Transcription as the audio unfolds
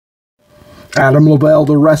Adam Lavelle,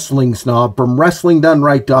 the wrestling snob from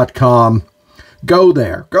WrestlingDoneRight.com. Go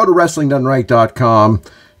there. Go to WrestlingDoneRight.com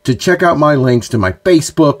to check out my links to my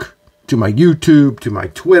Facebook, to my YouTube, to my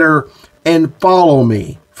Twitter, and follow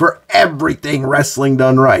me for everything Wrestling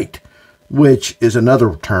Done Right, which is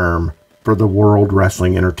another term for the World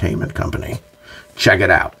Wrestling Entertainment Company. Check it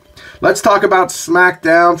out. Let's talk about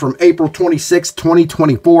SmackDown from April 26,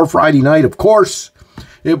 2024, Friday night, of course.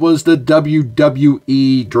 It was the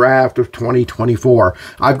WWE Draft of 2024.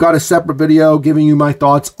 I've got a separate video giving you my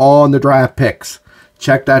thoughts on the draft picks.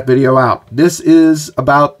 Check that video out. This is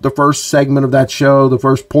about the first segment of that show, the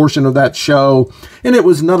first portion of that show, and it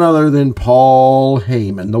was none other than Paul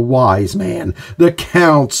Heyman, the wise man, the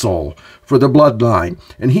counsel for the Bloodline.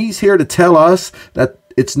 And he's here to tell us that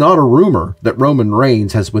it's not a rumor that Roman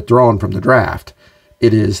Reigns has withdrawn from the draft.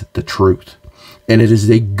 It is the truth. And it is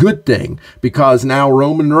a good thing, because now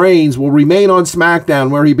Roman Reigns will remain on SmackDown,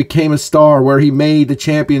 where he became a star, where he made the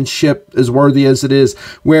championship as worthy as it is,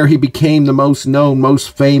 where he became the most known, most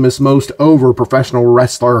famous, most over professional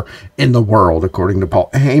wrestler in the world, according to Paul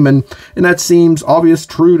Heyman. And that seems obvious,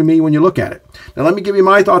 true to me when you look at it. Now, let me give you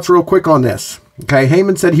my thoughts real quick on this. Okay,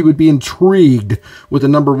 Heyman said he would be intrigued with the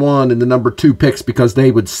number 1 and the number 2 picks because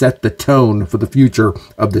they would set the tone for the future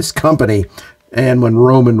of this company. And when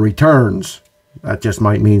Roman returns, that just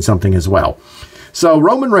might mean something as well. So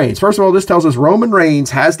Roman Reigns, first of all, this tells us Roman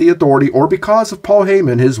Reigns has the authority, or because of Paul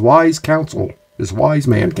Heyman, his wise counsel, his wise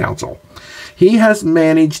man counsel, he has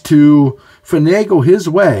managed to finagle his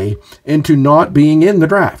way into not being in the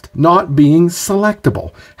draft, not being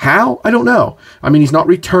selectable. How? I don't know. I mean, he's not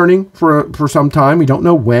returning for some time. We don't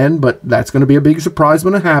know when, but that's going to be a big surprise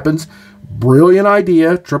when it happens. Brilliant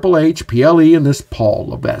idea, Triple H, PLE in this Paul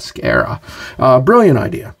Levesque era. Brilliant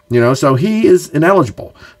idea, so he is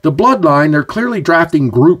ineligible. The Bloodline, they're clearly drafting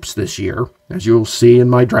groups this year, as you'll see in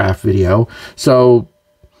my draft video. So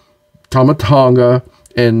Tama Tonga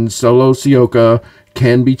and Solo Sikoa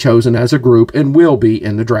can be chosen as a group and will be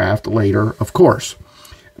in the draft later, of course,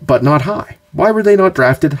 but not high. Why were they not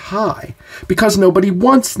drafted high? Because nobody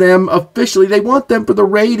wants them officially. They want them for the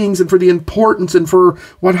ratings and for the importance and for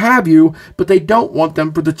what have you, but they don't want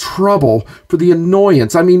them for the trouble, for the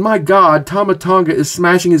annoyance. I mean, my God, Tama Tonga is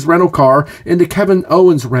smashing his rental car into Kevin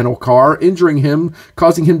Owens' rental car, injuring him,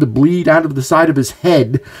 causing him to bleed out of the side of his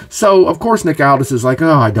head. So, of course, Nick Aldis is like,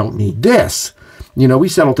 oh, I don't need this. We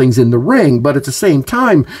settle things in the ring, but at the same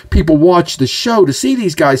time, people watch the show to see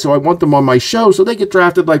these guys, so I want them on my show, so they get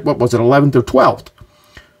drafted like, what was it, 11th or 12th?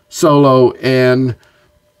 Solo and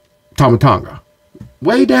Tama Tonga.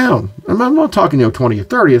 Way down. I'm not talking, 20th,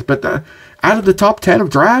 30th, but out of the top 10 of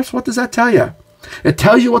drafts, what does that tell you? It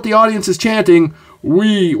tells you what the audience is chanting,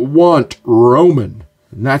 we want Roman.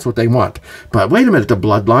 And that's what they want. But wait a minute, the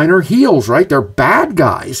Bloodline are heels, right? They're bad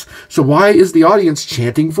guys. So why is the audience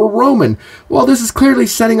chanting for Roman? Well, this is clearly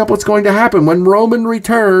setting up what's going to happen. When Roman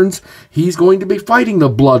returns, he's going to be fighting the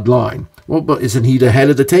Bloodline. Well, but isn't he the head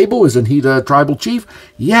of the table? Isn't he the tribal chief?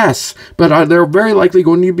 Yes, but they're very likely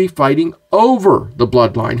going to be fighting over the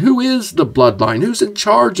Bloodline. Who is the Bloodline? Who's in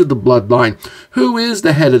charge of the Bloodline? Who is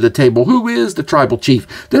the head of the table? Who is the tribal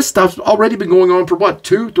chief? This stuff's already been going on for, what,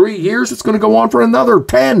 2-3 years? It's going to go on for another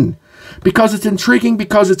 10. Because it's intriguing,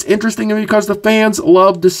 because it's interesting, and because the fans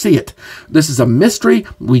love to see it. This is a mystery.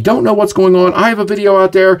 We don't know what's going on. I have a video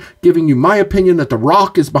out there giving you my opinion that The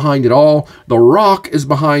Rock is behind it all. The Rock is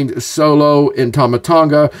behind Solo and Tama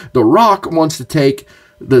Tonga. The Rock wants to take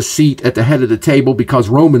the seat at the head of the table because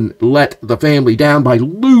Roman let the family down by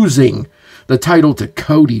losing the title to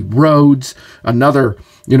Cody Rhodes, another,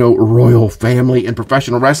 royal family in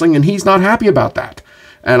professional wrestling, and he's not happy about that.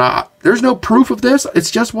 And there's no proof of this.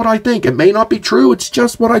 It's just what I think. It may not be true. It's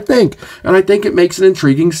just what I think. And I think it makes an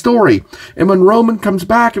intriguing story. And when Roman comes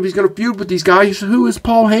back, if he's going to feud with these guys, who is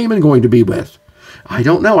Paul Heyman going to be with? I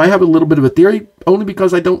don't know. I have a little bit of a theory, only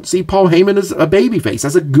because I don't see Paul Heyman as a babyface,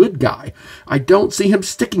 as a good guy. I don't see him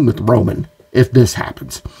sticking with Roman if this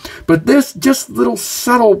happens. But this just little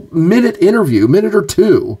subtle minute or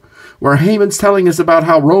two, where Heyman's telling us about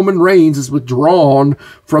how Roman Reigns is withdrawn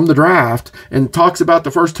from the draft and talks about the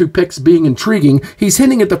first 2 picks being intriguing. He's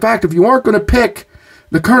hinting at the fact if you aren't going to pick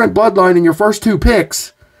the current Bloodline in your first 2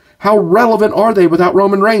 picks, how relevant are they without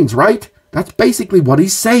Roman Reigns, right? That's basically what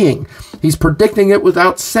he's saying. He's predicting it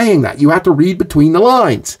without saying that. You have to read between the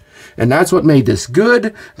lines. And that's what made this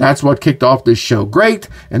good. That's what kicked off this show great.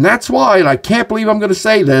 And that's why, and I can't believe I'm going to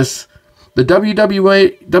say this, the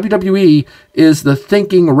WWE is the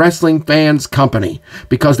thinking wrestling fans company,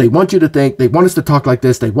 because they want you to think, they want us to talk like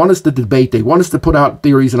this, they want us to debate, they want us to put out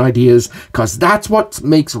theories and ideas, because that's what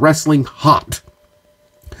makes wrestling hot.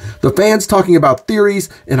 The fans talking about theories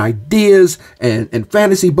and ideas and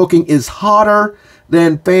fantasy booking is hotter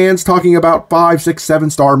than fans talking about 5, 6,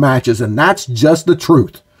 7-star matches, and that's just the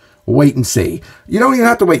truth. Wait and see. You don't even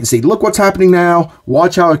have to wait and see. Look what's happening now.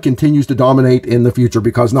 Watch how it continues to dominate in the future,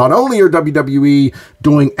 because not only are WWE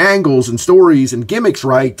doing angles and stories and gimmicks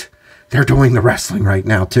right, they're doing the wrestling right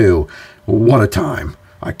now too. What a time.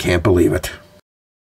 I can't believe it.